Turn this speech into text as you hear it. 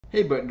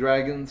Hey But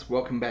Dragons,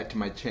 welcome back to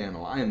my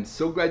channel. I am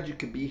so glad you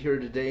could be here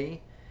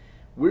today.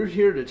 We're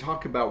here to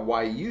talk about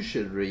why you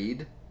should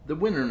read the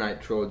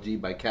Winternight Trilogy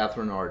by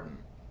Katherine Arden.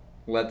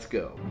 Let's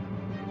go.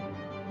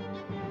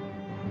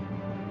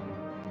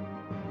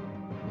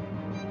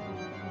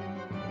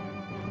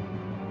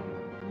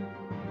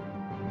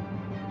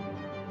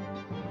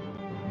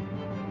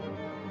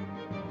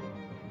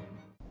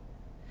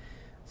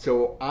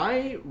 So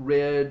I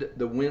read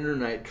the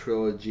Winternight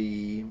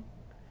Trilogy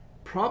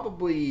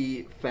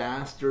probably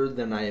faster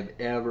than I have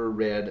ever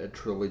read a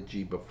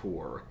trilogy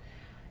before.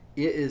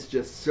 It is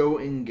just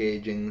so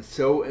engaging,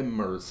 so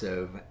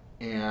immersive,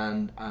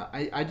 and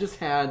I just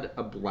had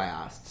a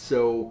blast.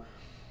 So,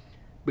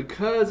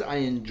 because I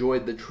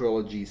enjoyed the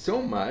trilogy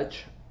so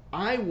much,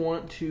 I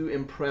want to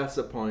impress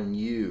upon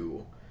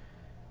you,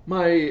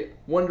 my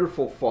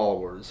wonderful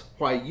followers,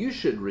 why you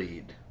should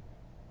read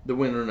the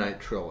Winternight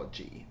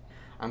Trilogy.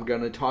 I'm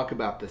going to talk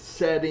about the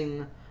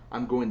setting,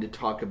 I'm going to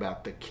talk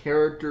about the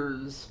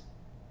characters,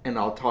 and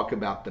I'll talk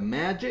about the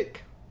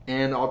magic,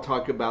 and I'll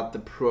talk about the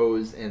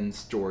prose and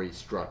story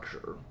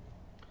structure.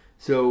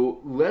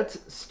 So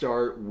let's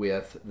start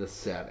with the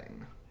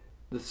setting.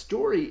 The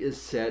story is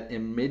set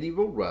in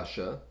medieval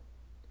Russia,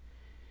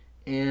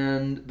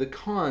 and the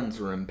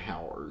Khans are in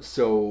power.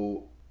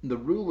 So the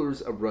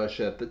rulers of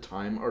Russia at the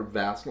time are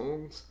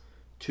vassals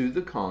to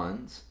the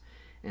Khans.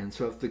 And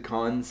so if the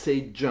Khans say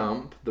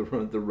jump, the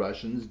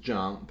Russians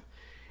jump.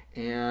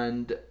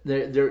 And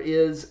there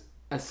is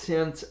a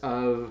sense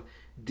of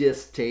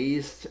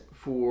distaste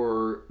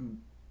for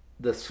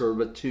the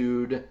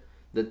servitude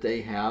that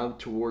they have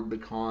toward the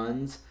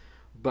Khans.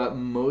 But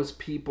most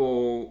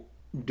people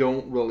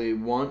don't really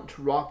want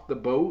to rock the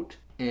boat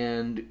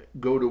and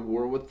go to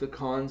war with the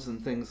Khans and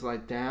things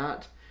like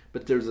that.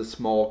 But there's a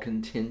small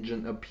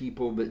contingent of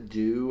people that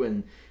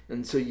do.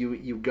 And so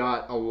you've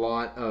got a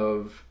lot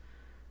of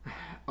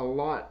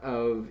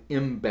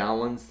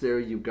imbalance there.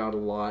 You've got a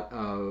lot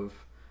of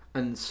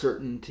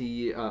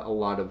uncertainty, a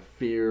lot of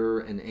fear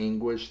and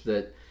anguish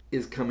that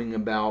is coming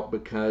about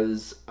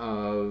because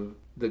of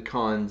the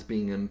Khans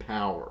being in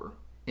power.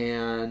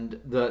 And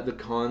the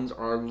Khans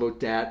are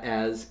looked at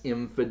as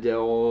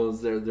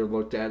infidels, they're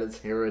looked at as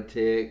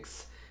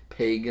heretics,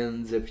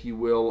 pagans, if you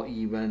will,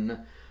 even.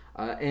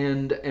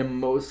 And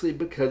mostly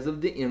because of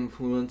the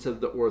influence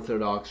of the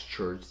Orthodox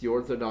Church. The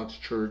Orthodox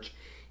Church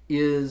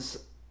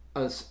is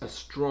a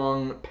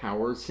strong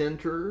power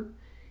center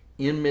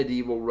in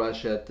medieval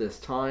Russia at this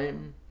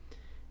time,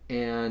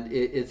 and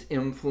its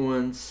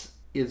influence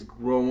is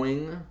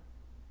growing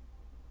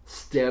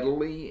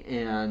steadily,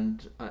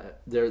 and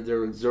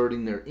they're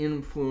exerting their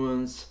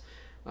influence.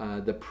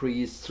 The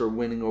priests are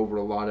winning over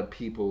a lot of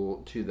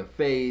people to the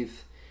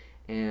faith,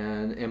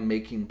 and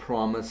making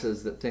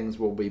promises that things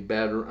will be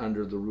better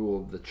under the rule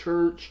of the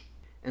church.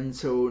 And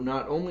so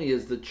not only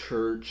is the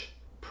church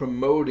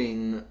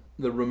promoting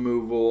the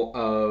removal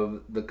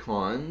of the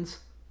Khans,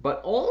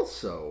 but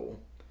also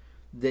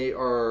they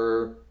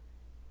are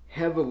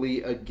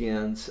heavily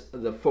against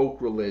the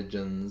folk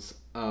religions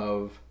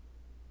of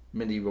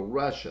medieval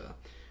Russia.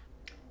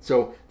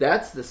 So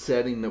that's the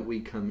setting that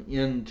we come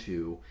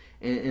into,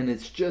 and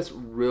it's just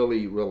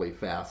really, really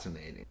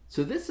fascinating.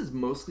 So this is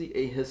mostly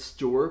a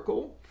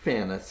historical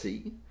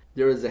fantasy.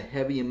 There is a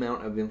heavy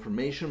amount of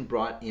information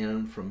brought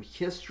in from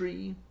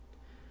history,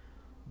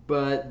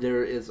 but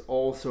there is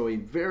also a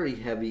very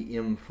heavy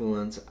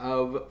influence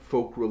of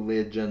folk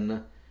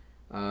religion,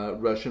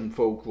 Russian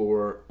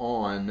folklore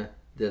on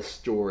this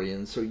story.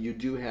 And so you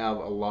do have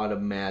a lot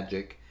of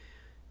magic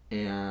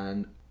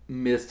and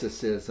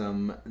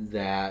mysticism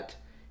that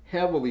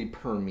heavily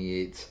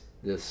permeates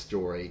this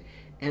story.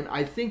 And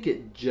I think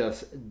it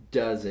just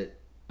does it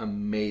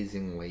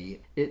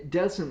amazingly. It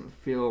doesn't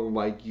feel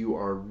like you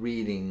are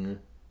reading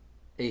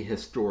a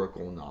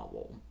historical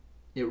novel.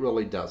 It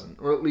really doesn't,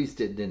 or at least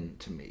it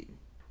didn't to me.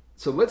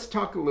 So let's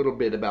talk a little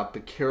bit about the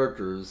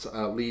characters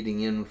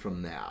leading in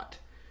from that,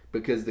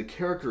 because the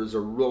characters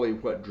are really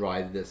what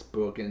drive this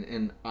book,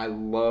 and I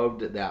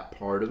loved that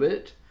part of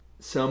it.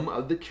 Some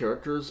of the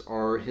characters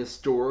are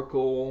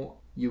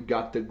historical. You've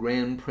got the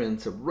Grand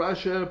Prince of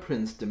Russia,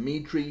 Prince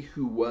Dmitri,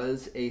 who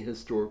was a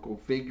historical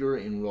figure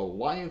in real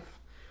life.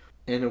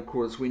 And of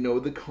course we know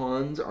the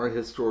Khans are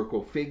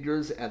historical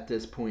figures at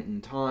this point in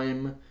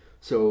time.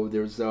 So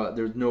there's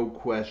no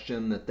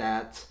question that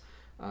that's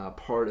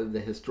part of the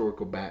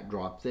historical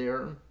backdrop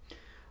there.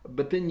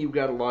 But then you've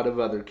got a lot of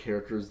other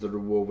characters that are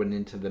woven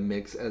into the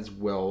mix as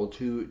well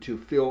to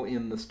fill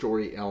in the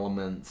story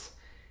elements.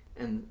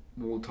 And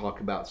we'll talk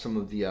about some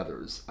of the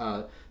others.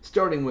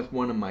 Starting with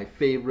one of my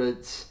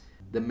favorites,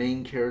 the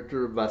main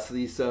character,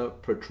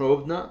 Vasilisa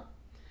Petrovna.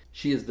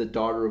 She is the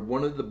daughter of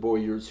one of the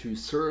boyars who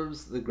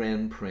serves the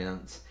Grand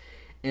Prince.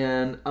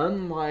 And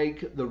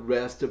unlike the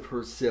rest of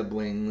her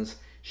siblings,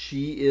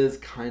 she is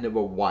kind of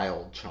a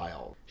wild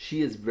child.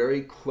 She is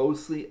very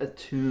closely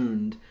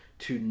attuned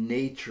to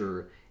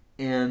nature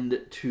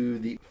and to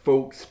the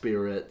folk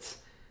spirits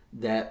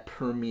that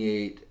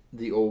permeate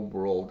the old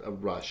world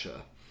of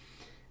Russia.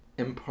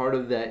 And part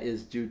of that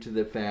is due to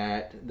the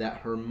fact that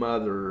her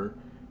mother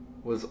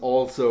was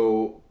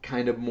also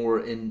kind of more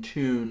in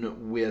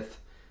tune with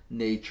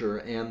nature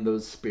and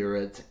those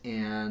spirits,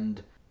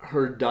 and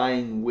her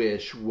dying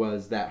wish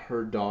was that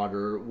her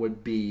daughter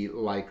would be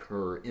like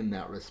her in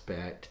that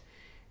respect,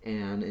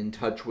 and in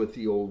touch with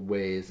the old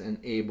ways and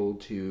able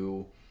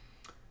to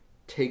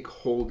take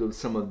hold of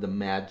some of the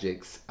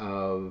magics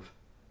of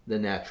the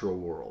natural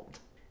world.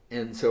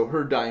 And so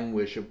her dying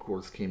wish, of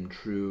course, came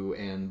true,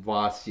 and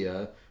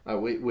Vasya,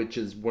 which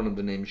is one of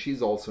the names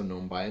she's also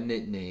known by, a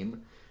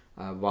nickname,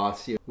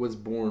 Vasya, was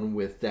born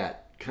with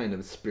that kind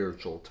of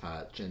spiritual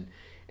touch. And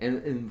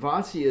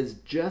Vasya is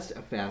just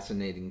a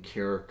fascinating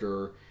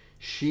character.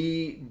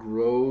 She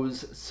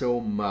grows so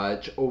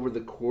much over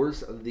the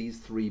course of these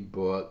 3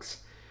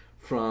 books,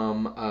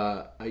 from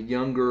a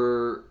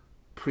younger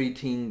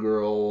preteen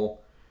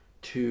girl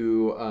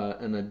to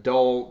an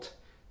adult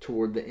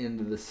toward the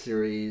end of the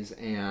series,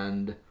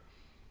 and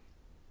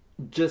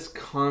just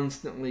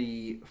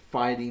constantly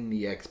fighting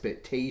the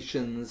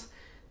expectations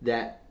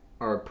that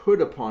are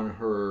put upon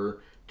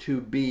her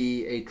to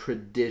be a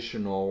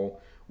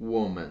traditional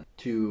woman,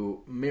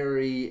 to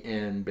marry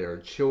and bear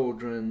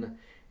children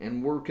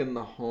and work in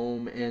the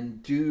home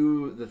and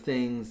do the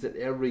things that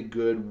every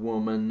good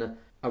woman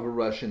of a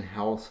Russian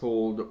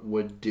household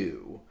would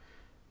do.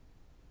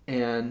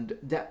 And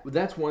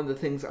that's one of the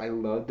things I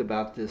loved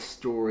about this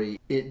story.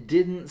 It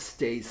didn't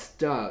stay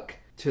stuck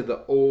to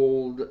the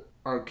old,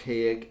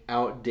 archaic,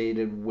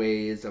 outdated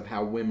ways of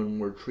how women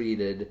were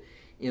treated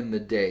in the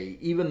day.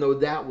 Even though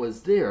that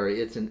was there,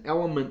 it's an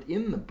element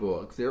in the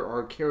book. There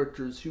are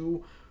characters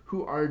who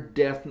are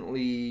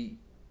definitely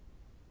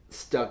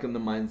stuck in the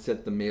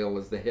mindset the male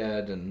is the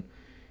head,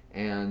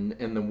 and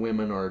the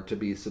women are to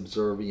be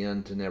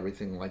subservient and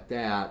everything like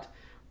that.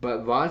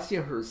 But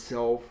Vasya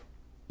herself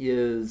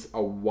is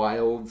a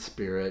wild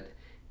spirit,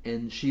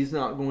 and she's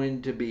not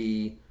going to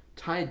be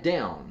tied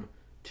down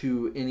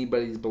to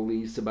anybody's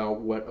beliefs about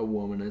what a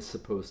woman is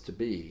supposed to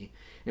be.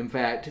 In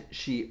fact,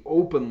 she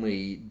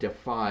openly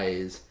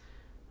defies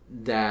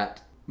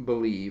that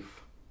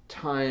belief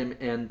time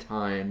and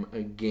time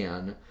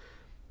again.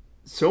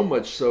 So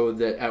much so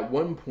that at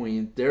one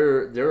point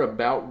they're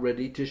about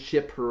ready to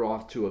ship her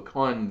off to a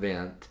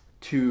convent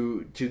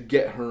to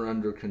get her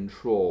under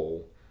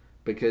control,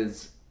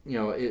 because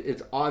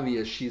it's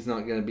obvious she's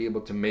not going to be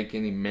able to make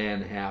any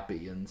man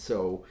happy, and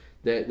so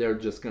they're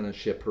just going to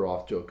ship her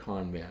off to a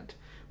convent.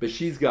 But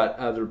she's got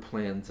other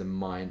plans in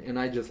mind, and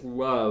I just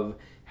love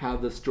how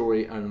the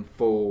story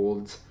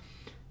unfolds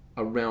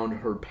around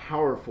her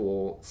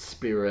powerful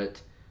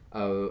spirit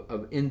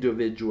of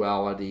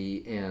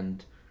individuality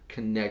and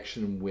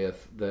connection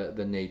with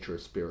the nature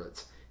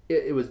spirits.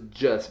 It was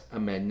just a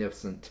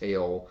magnificent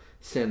tale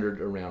centered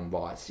around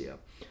Vasya.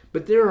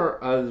 But there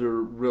are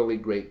other really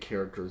great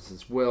characters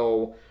as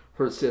well.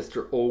 Her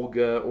sister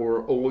Olga,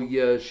 or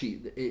Olya,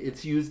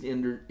 it's used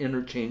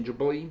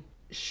interchangeably.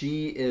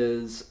 She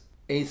is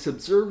a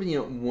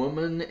subservient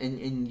woman,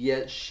 and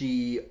yet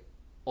she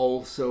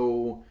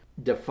also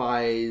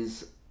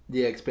defies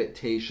the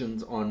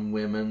expectations on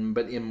women,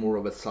 but in more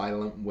of a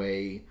silent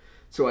way.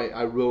 So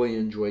I really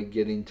enjoy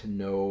getting to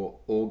know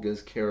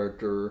Olga's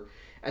character.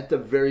 At the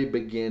very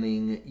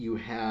beginning, you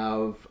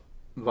have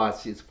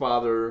Vasya's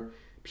father,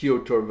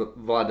 Pyotr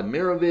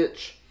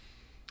Vladimirovich,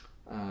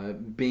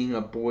 being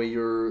a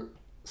boyar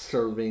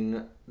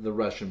serving the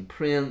Russian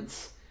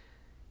prince.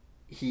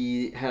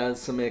 He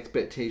has some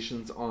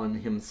expectations on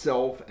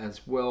himself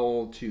as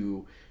well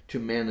to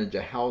manage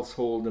a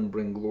household and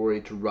bring glory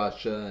to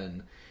Russia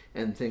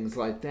and things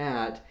like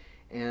that.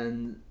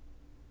 And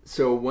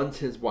so once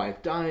his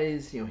wife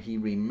dies, he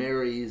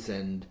remarries,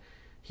 and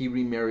he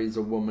remarries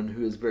a woman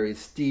who is very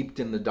steeped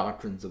in the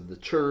doctrines of the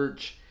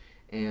church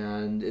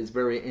and is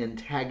very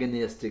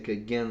antagonistic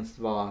against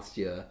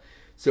Vasya.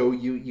 So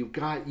you've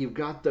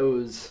got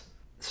those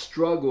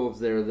struggles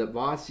there that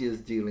Vasya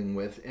is dealing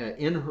with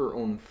in her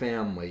own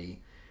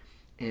family,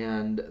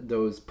 and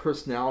those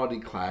personality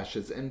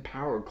clashes and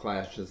power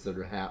clashes that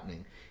are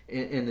happening.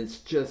 And it's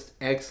just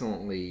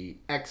excellently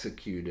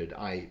executed,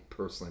 I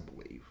personally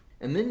believe.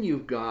 And then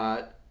you've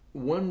got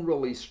one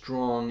really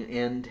strong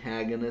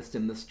antagonist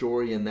in the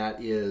story, and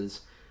that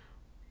is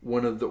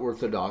one of the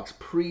Orthodox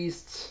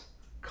priests,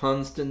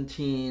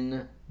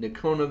 Konstantin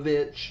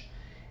Nikonovich,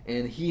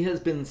 and he has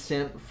been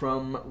sent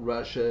from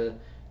Russia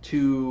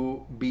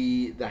to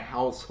be the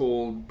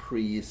household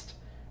priest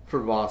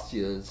for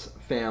Vasya's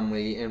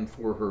family and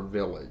for her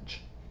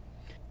village.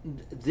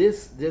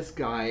 This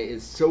guy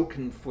is so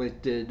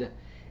conflicted,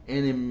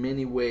 and in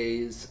many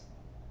ways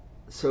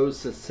so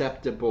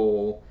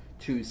susceptible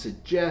to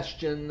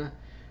suggestion,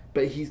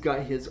 but he's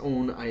got his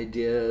own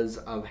ideas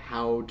of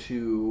how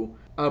to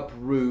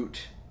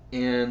uproot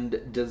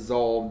and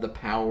dissolve the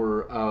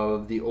power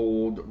of the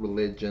old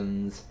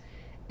religions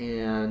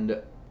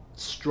and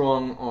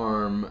strong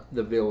arm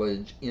the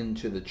village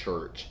into the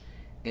church.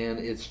 And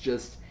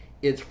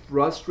it's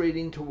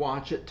frustrating to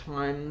watch at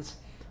times,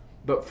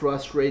 but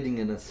frustrating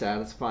in a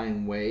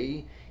satisfying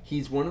way.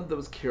 He's one of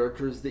those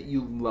characters that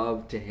you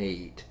love to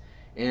hate.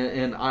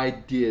 And I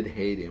did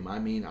hate him. I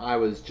mean,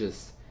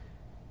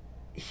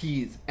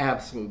 he's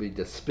absolutely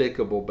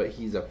despicable, but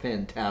he's a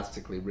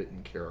fantastically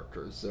written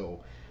character.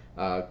 So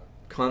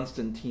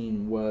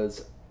Constantine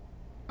was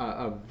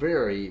a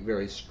very,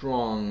 very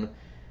strong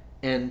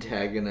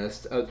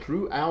antagonist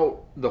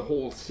throughout the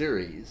whole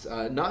series.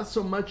 Not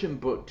so much in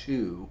book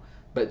 2,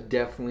 but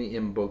definitely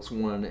in books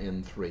 1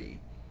 and 3.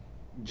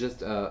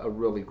 Just a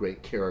really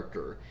great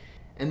character.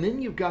 And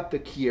then you've got the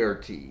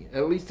Kierti.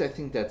 At least I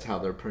think that's how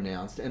they're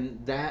pronounced.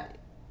 And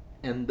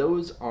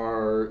those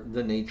are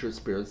the nature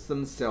spirits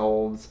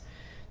themselves.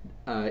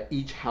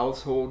 Each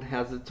household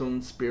has its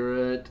own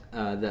spirit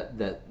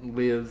that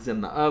lives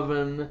in the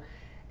oven,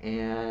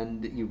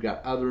 and you've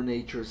got other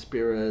nature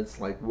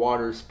spirits like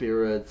water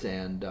spirits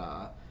and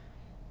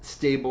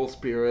stable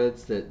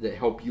spirits that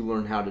help you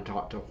learn how to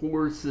talk to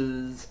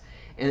horses.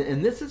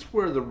 And this is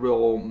where the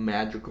real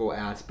magical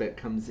aspect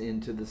comes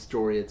into the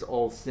story. It's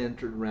all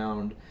centered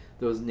around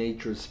those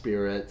nature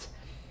spirits.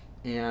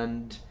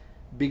 And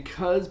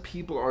because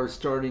people are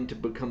starting to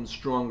become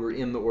stronger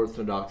in the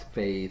Orthodox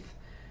faith,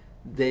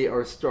 they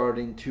are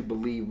starting to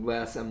believe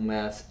less and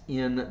less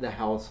in the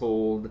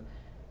household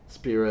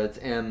spirits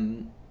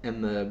and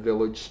the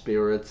village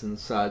spirits and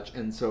such.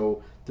 And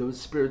so those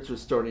spirits are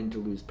starting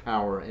to lose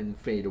power and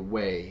fade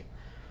away.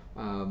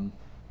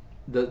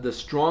 The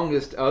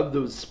strongest of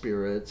those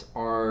spirits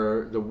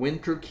are the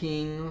Winter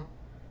King,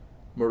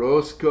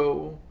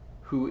 Morosco,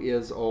 who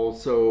is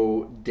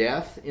also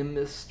Death in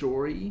this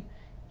story.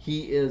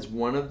 He is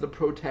one of the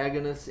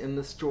protagonists in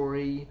the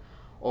story,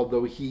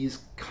 although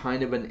he's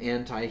kind of an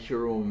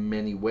anti-hero in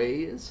many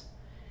ways.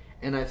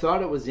 And I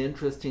thought it was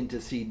interesting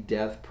to see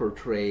Death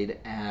portrayed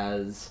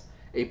as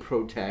a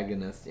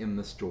protagonist in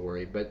the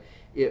story, but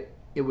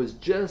it was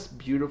just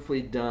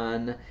beautifully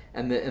done,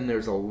 and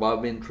there's a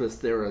love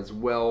interest there as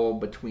well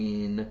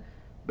between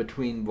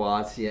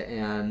Vasya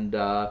and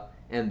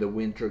the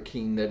Winter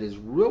King that is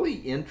really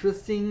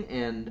interesting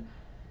and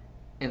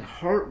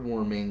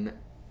heartwarming.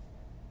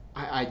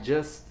 I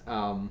just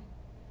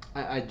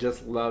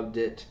loved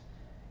it,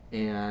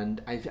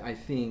 and I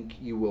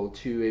think you will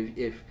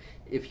too.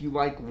 If you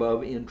like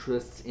love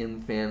interests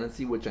in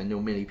fantasy, which I know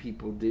many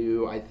people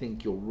do, I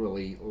think you'll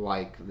really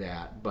like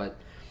that.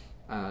 But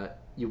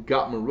you've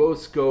got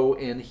Morosco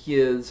and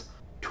his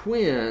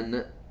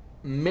twin,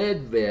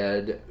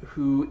 Medved,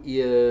 who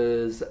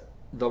is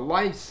the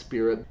life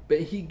spirit,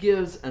 but he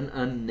gives an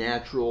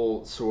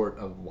unnatural sort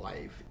of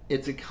life.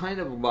 It's a kind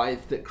of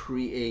life that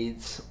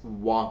creates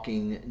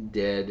walking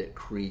dead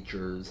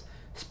creatures,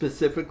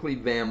 specifically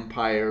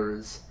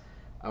vampires,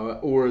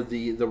 or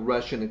the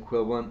Russian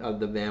equivalent of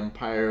the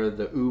vampire,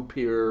 the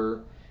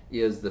Upir,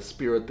 is the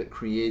spirit that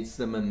creates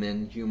them, and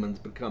then humans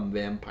become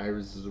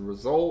vampires as a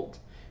result,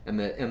 and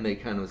they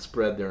kind of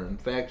spread their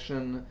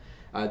infection.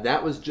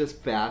 That was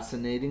just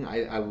fascinating.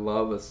 I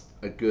love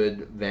a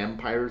good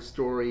vampire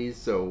story,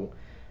 so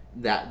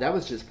that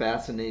was just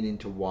fascinating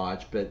to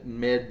watch. But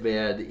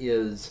Medved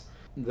is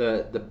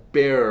the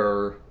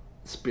bear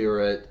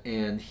spirit,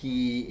 and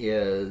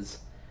he's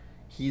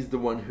the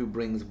one who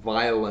brings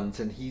violence,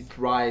 and he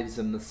thrives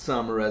in the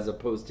summer as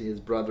opposed to his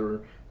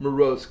brother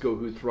Morosco,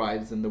 who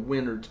thrives in the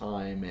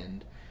wintertime.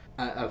 And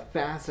a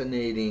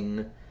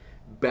fascinating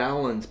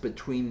balance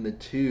between the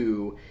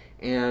two,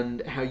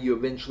 and how you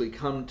eventually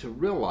come to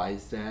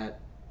realize that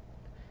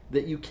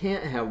you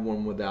can't have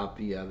one without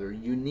the other.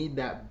 You need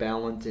that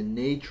balance in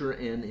nature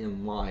and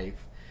in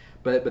life.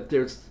 But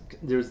there's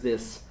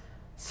this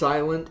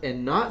silent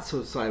and not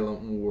so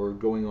silent war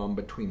going on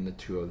between the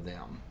two of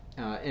them.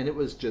 And it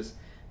was just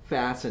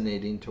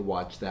fascinating to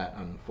watch that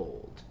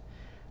unfold.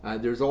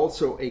 There's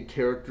also a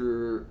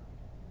character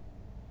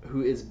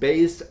who is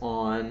based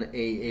on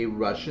a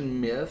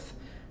Russian myth,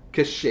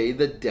 Koschei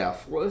the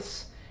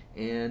Deathless,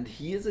 and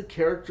he is a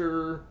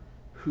character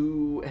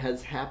who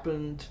has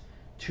happened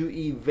to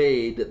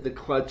evade the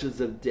clutches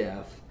of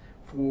death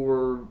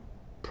for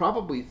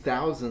probably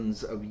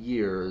thousands of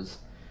years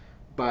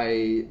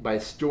by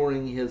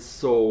storing his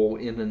soul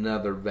in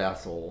another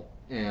vessel.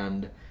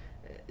 And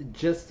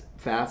just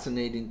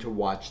fascinating to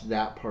watch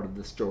that part of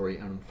the story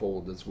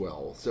unfold as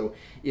well. So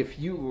if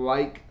you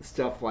like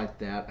stuff like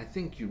that, I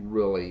think you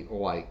really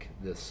like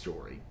this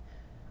story.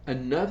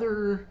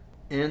 Another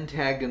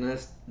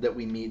antagonist that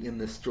we meet in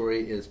this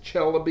story is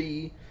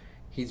Celebi.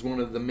 He's one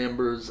of the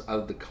members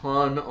of the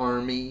Khan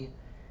army,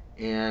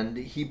 and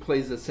he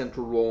plays a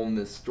central role in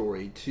this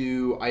story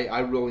too. I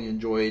really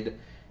enjoyed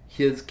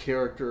his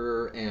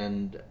character,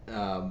 and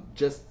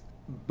just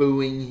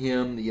booing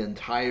him the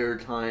entire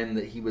time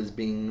that he was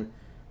being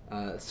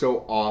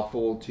so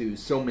awful to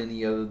so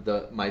many of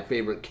my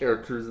favorite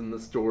characters in the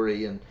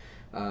story, and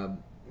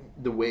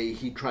the way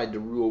he tried to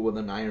rule with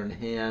an iron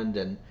hand.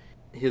 And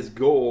his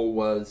goal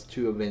was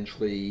to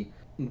eventually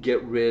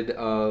get rid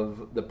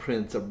of the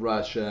Prince of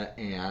Russia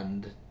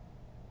and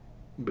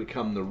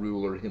become the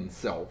ruler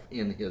himself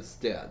in his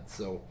stead.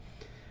 So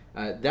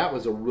that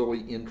was a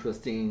really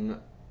interesting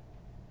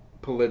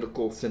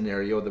political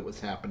scenario that was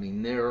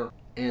happening there.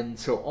 And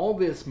so all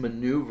this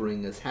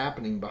maneuvering is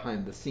happening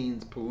behind the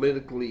scenes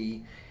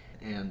politically,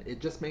 and it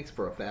just makes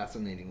for a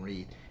fascinating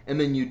read. And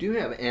then you do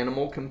have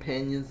animal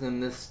companions in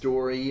this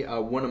story.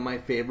 One of my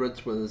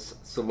favorites was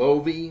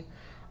Solovy.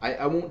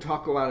 I won't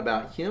talk a lot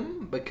about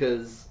him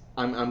because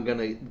I'm going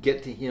to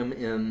get to him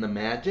in the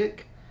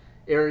magic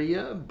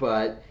area,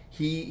 but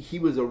he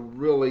was a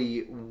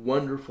really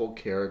wonderful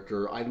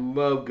character. I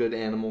love good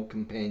animal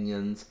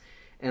companions,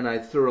 and I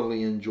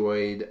thoroughly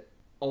enjoyed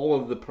all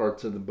of the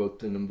parts of the book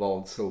that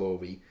involved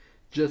Solovy.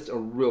 Just a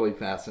really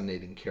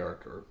fascinating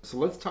character. So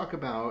let's talk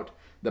about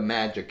the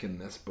magic in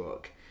this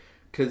book.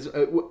 Because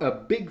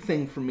a big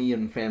thing for me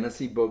in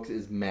fantasy books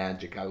is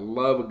magic. I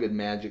love a good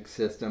magic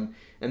system.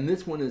 And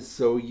this one is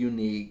so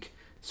unique,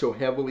 so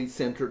heavily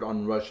centered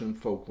on Russian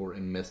folklore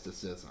and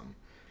mysticism.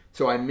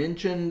 So I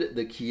mentioned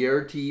the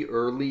Kierti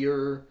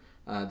earlier,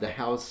 the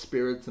house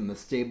spirits and the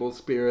stable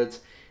spirits.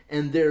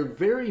 And they're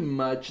very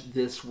much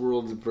this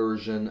world's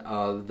version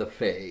of the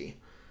Fae.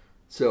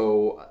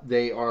 So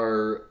they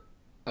are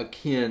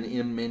akin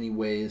in many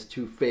ways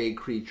to Fae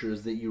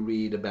creatures that you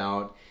read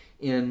about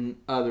in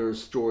other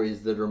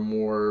stories that are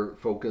more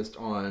focused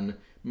on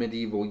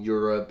medieval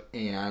Europe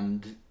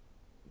and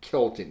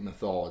Celtic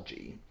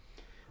mythology.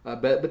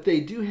 But they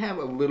do have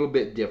a little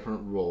bit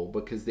different role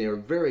because they are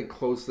very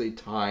closely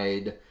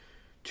tied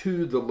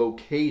to the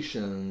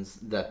locations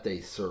that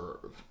they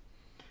serve.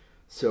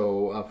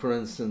 So, for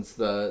instance,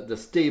 the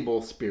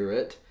stable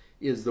spirit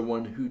is the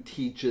one who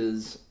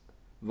teaches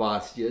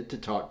Vasya to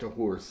talk to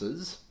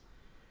horses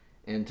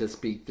and to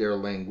speak their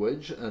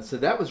language. So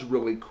that was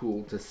really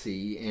cool to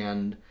see,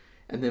 and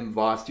then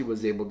Vasya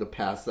was able to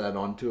pass that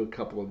on to a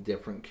couple of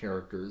different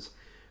characters.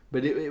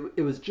 But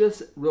it was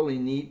just really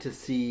neat to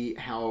see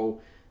how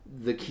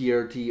the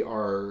Kierti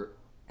are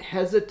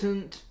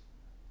hesitant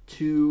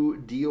to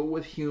deal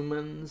with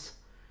humans,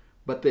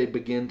 but they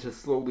begin to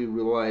slowly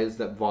realize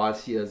that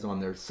Vasya is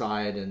on their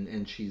side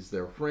and she's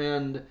their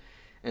friend,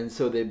 and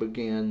so they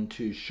begin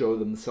to show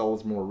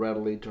themselves more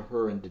readily to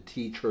her and to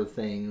teach her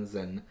things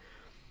and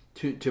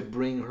to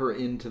bring her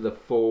into the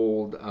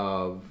fold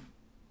of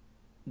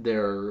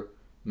their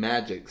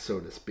magic, so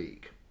to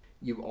speak.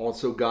 You've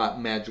also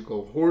got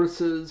magical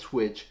horses,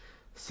 which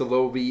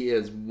Solovy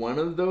is one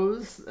of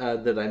those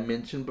that I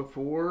mentioned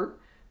before.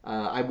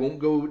 I won't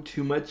go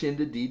too much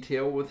into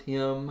detail with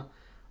him,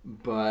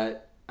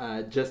 but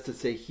just to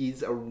say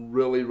he's a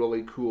really,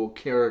 really cool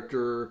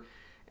character,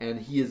 and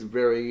he is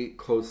very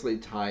closely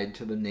tied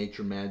to the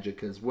nature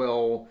magic as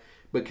well,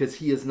 because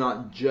he is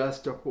not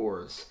just a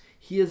horse.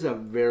 He is a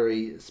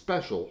very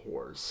special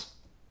horse.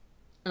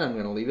 And I'm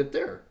going to leave it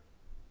there.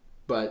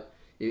 But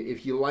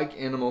if you like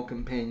animal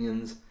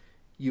companions,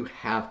 you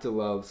have to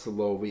love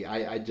Solovy.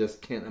 I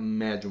just can't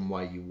imagine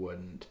why you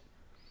wouldn't.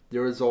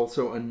 There is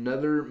also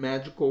another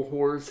magical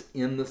horse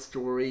in the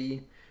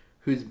story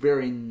whose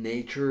very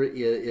nature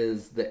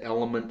is the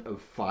element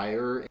of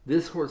fire.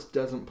 This horse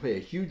doesn't play a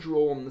huge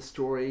role in the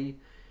story,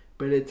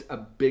 but it's a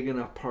big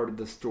enough part of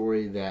the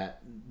story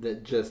that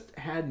just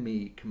had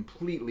me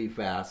completely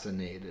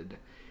fascinated.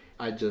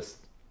 I just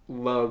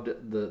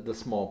loved the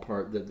small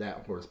part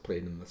that horse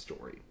played in the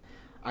story.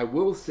 I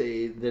will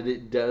say that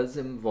it does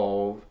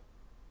involve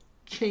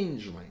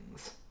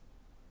changelings,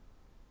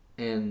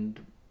 and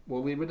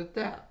we'll leave it at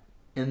that.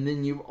 And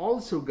then you've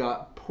also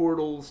got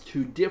portals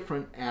to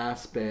different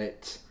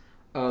aspects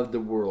of the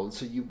world.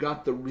 So you've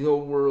got the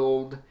real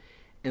world,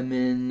 and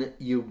then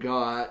you've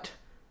got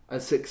a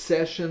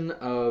succession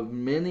of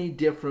many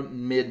different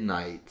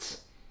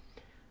midnights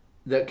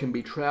that can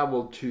be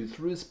traveled to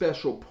through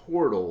special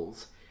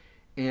portals,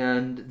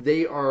 and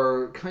they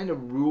are kind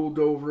of ruled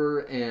over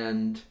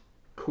and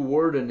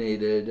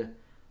coordinated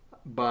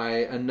by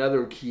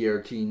another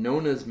Kierti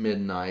known as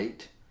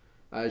Midnight.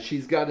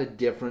 She's got a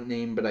different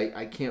name, but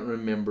I can't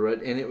remember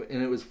it, and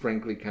it was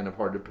frankly kind of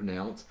hard to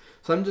pronounce,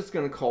 so I'm just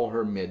going to call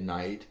her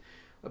Midnight.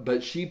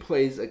 But she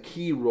plays a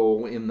key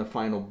role in the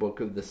final book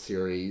of the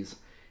series,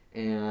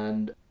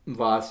 and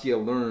Vasya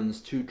learns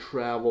to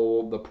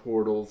travel the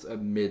portals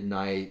of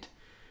midnight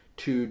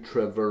to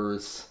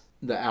traverse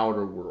the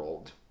outer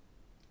world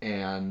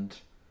and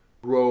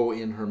grow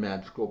in her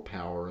magical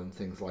power and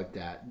things like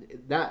that.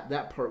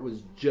 That part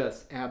was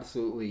just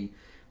absolutely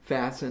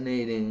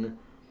fascinating.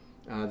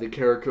 The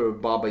character of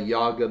Baba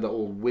Yaga, the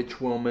old witch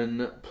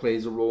woman,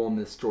 plays a role in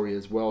this story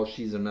as well.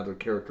 She's another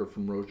character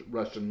from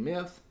Russian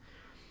myth.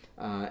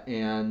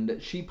 And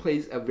she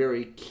plays a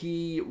very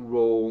key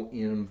role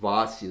in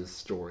Vasya's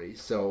story.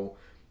 So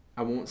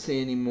I won't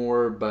say any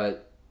more,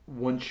 but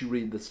once you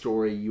read the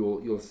story,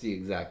 you'll see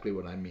exactly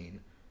what I mean.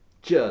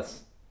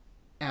 Just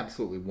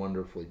absolutely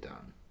wonderfully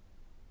done.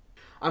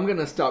 I'm going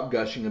to stop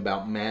gushing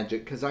about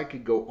magic because I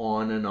could go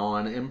on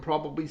and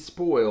probably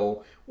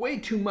spoil way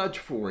too much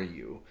for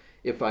you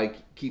if I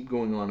keep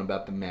going on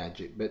about the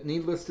magic. But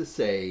needless to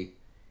say,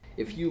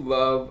 if you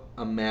love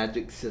a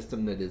magic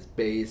system that is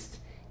based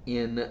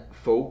in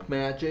folk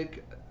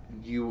magic,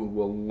 you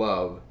will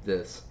love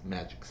this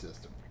magic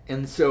system.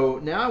 And so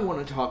now I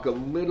want to talk a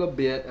little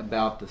bit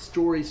about the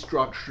story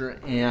structure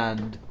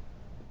and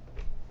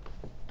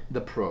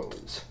the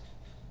prose.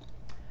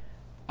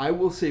 I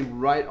will say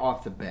right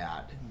off the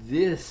bat,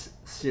 this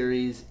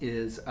series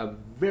is a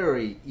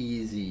very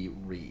easy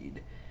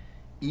read.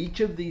 Each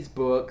of these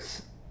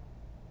books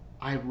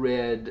I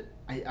read,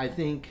 I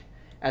think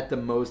at the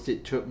most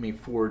it took me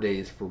 4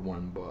 days for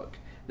one book.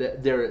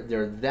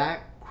 They're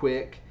that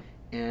quick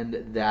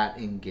and that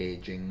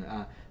engaging.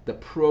 The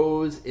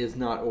prose is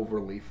not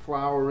overly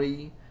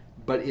flowery,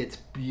 but it's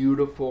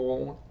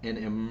beautiful and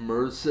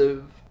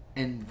immersive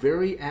and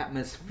very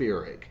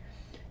atmospheric.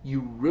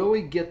 You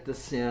really get the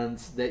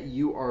sense that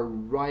you are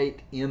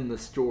right in the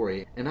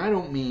story. And I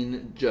don't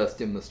mean just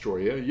in the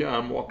story. Yeah,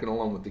 I'm walking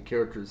along with the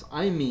characters.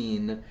 I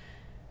mean,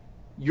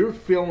 you're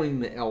feeling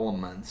the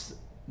elements.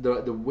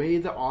 The way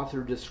the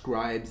author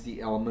describes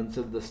the elements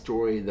of the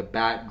story, the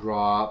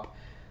backdrop,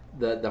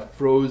 the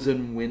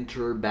frozen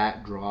winter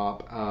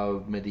backdrop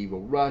of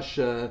medieval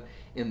Russia,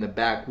 in the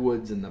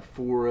backwoods and the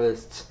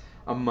forests,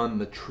 among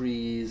the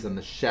trees and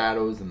the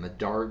shadows and the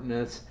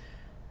darkness.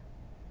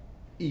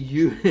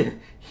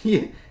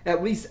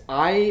 At least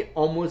I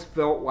almost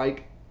felt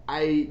like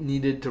I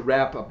needed to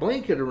wrap a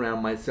blanket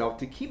around myself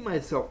to keep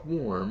myself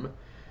warm.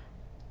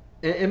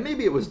 And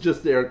maybe it was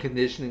just the air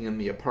conditioning in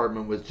the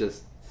apartment was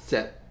just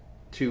set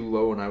too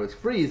low and I was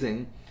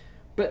freezing.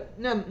 But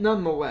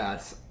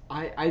nonetheless,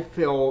 I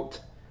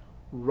felt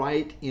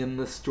right in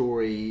the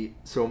story,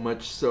 so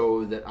much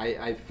so that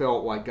I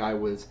felt like I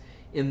was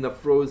in the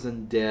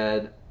frozen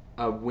dead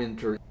of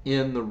winter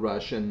in the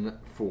Russian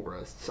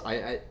forests.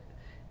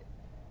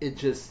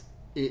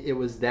 It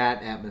was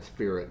that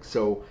atmospheric.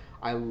 So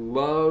I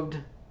loved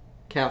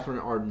Katherine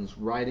Arden's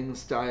writing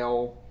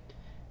style,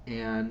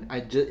 and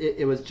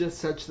it was just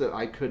such that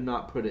I could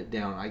not put it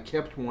down. I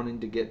kept wanting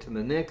to get to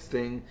the next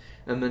thing,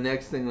 and the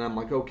next thing, and I'm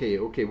like, okay,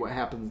 what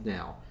happens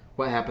now?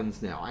 What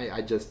happens now?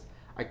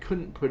 I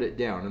couldn't put it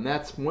down, and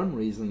that's one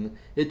reason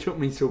it took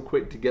me so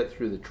quick to get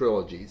through the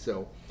trilogy.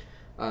 So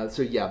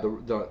yeah,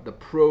 the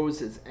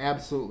prose is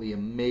absolutely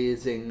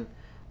amazing,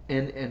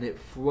 and it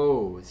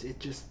flows. It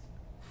just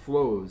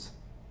flows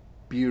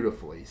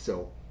beautifully.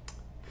 So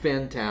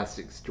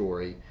fantastic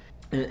story,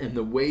 and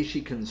the way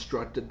she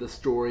constructed the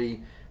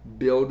story,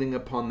 building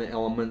upon the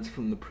elements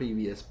from the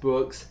previous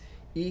books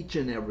each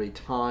and every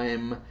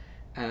time,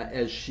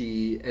 as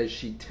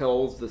she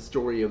tells the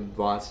story of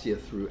Vasya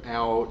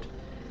throughout.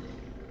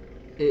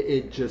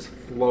 It just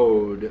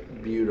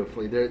flowed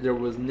beautifully. There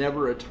was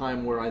never a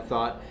time where I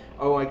thought,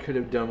 oh, I could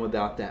have done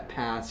without that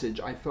passage.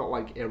 I felt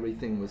like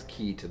everything was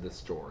key to the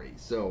story.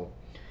 So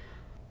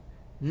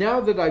now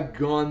that I've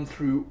gone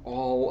through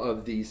all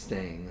of these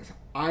things,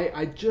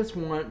 I just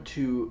want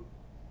to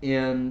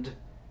end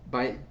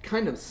by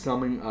kind of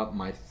summing up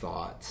my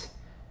thoughts.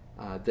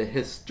 The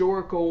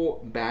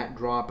historical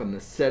backdrop and the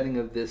setting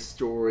of this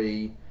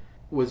story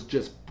was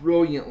just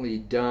brilliantly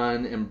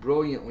done and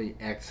brilliantly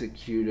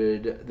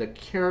executed. The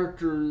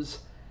characters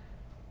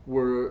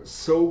were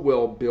so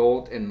well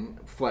built and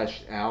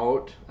fleshed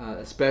out,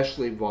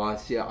 especially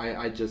Vasya.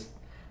 I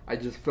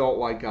just felt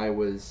like I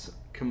was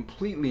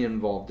completely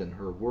involved in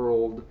her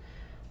world.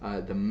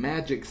 The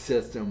magic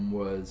system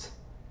was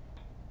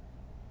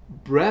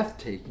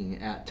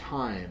breathtaking at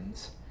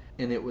times,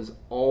 and it was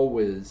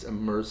always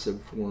immersive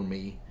for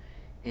me.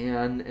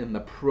 And the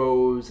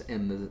prose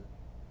and the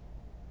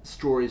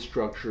story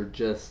structure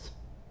just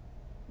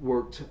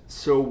worked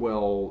so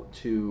well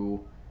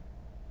to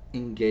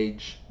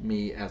engage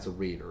me as a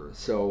reader.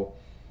 So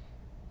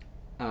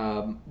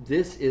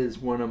this is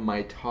one of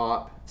my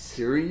top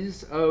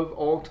series of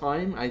all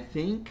time, I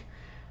think.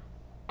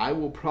 I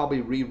will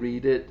probably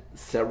reread it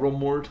several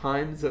more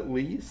times at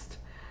least.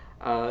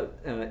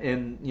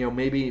 And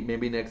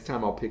maybe next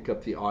time I'll pick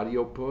up the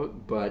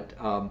audiobook, but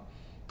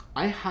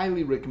I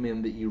highly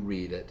recommend that you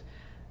read it.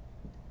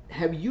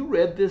 Have you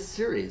read this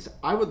series?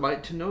 I would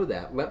like to know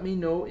that. Let me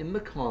know in the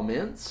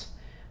comments.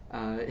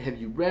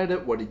 Have you read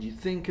it? What did you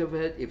think of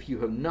it? If you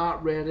have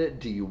not read it,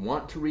 do you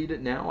want to read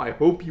it now? I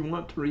hope you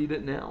want to read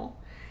it now.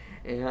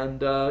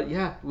 And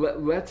yeah,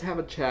 let's have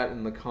a chat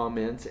in the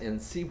comments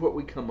and see what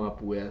we come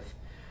up with.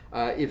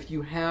 If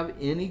you have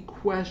any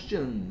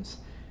questions,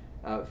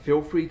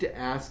 feel free to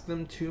ask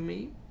them to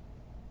me.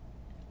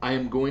 I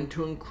am going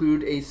to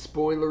include a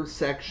spoiler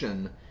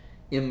section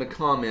in the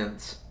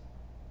comments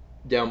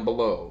down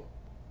below.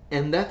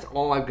 And that's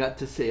all I've got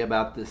to say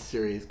about this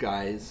series,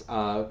 guys,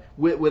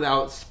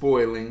 without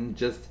spoiling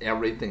just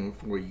everything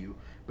for you.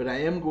 But I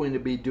am going to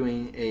be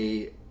doing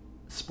a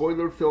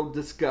spoiler-filled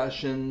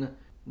discussion,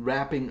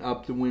 wrapping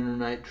up the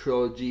Winternight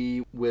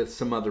Trilogy with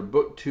some other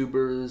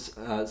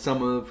booktubers,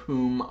 some of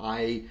whom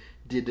I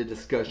did a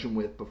discussion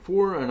with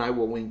before, and I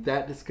will link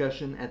that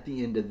discussion at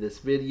the end of this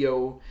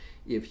video.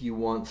 If you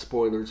want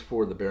spoilers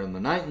for The Bear and the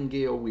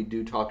Nightingale, we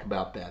do talk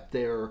about that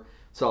there,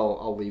 so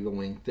I'll leave a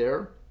link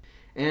there.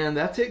 And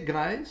that's it,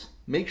 guys.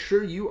 Make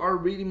sure you are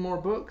reading more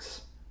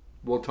books.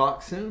 We'll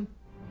talk soon.